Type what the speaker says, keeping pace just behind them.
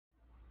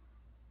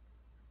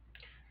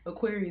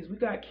Aquarius, we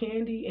got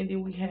candy and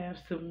then we have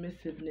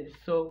submissiveness.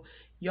 So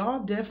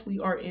y'all definitely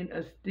are in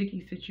a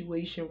sticky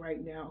situation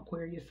right now,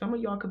 Aquarius. Some of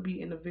y'all could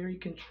be in a very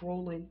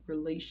controlling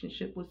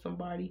relationship with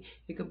somebody.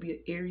 It could be an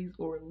Aries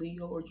or a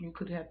Leo, or you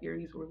could have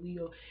Aries or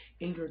Leo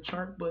in your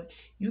chart. But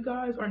you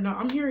guys are not,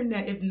 I'm hearing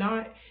that if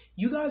not,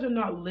 you guys are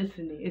not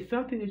listening. It's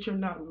something that you're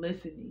not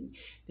listening,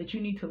 that you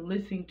need to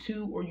listen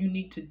to or you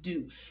need to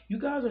do. You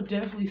guys are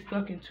definitely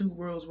stuck in two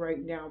worlds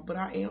right now. But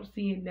I am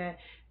seeing that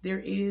there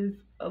is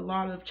a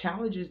lot of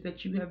challenges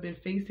that you have been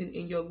facing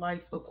in your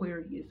life,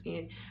 Aquarius.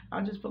 And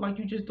I just feel like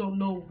you just don't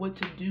know what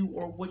to do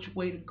or which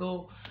way to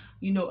go,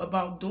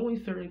 about doing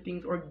certain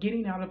things or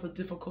getting out of a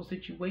difficult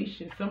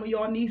situation. Some of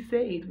y'all need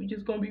saved. We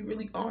just gonna be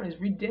really honest.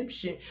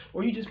 Redemption.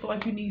 Or you just feel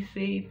like you need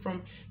saved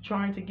from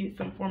trying to get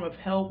some form of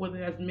help, whether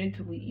that's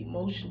mentally,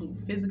 emotionally,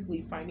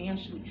 physically,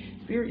 financially.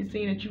 Spirit is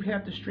saying that you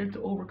have the strength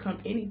to overcome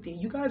anything.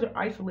 You guys are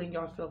isolating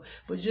yourself,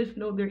 but just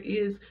know there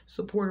is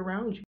support around you.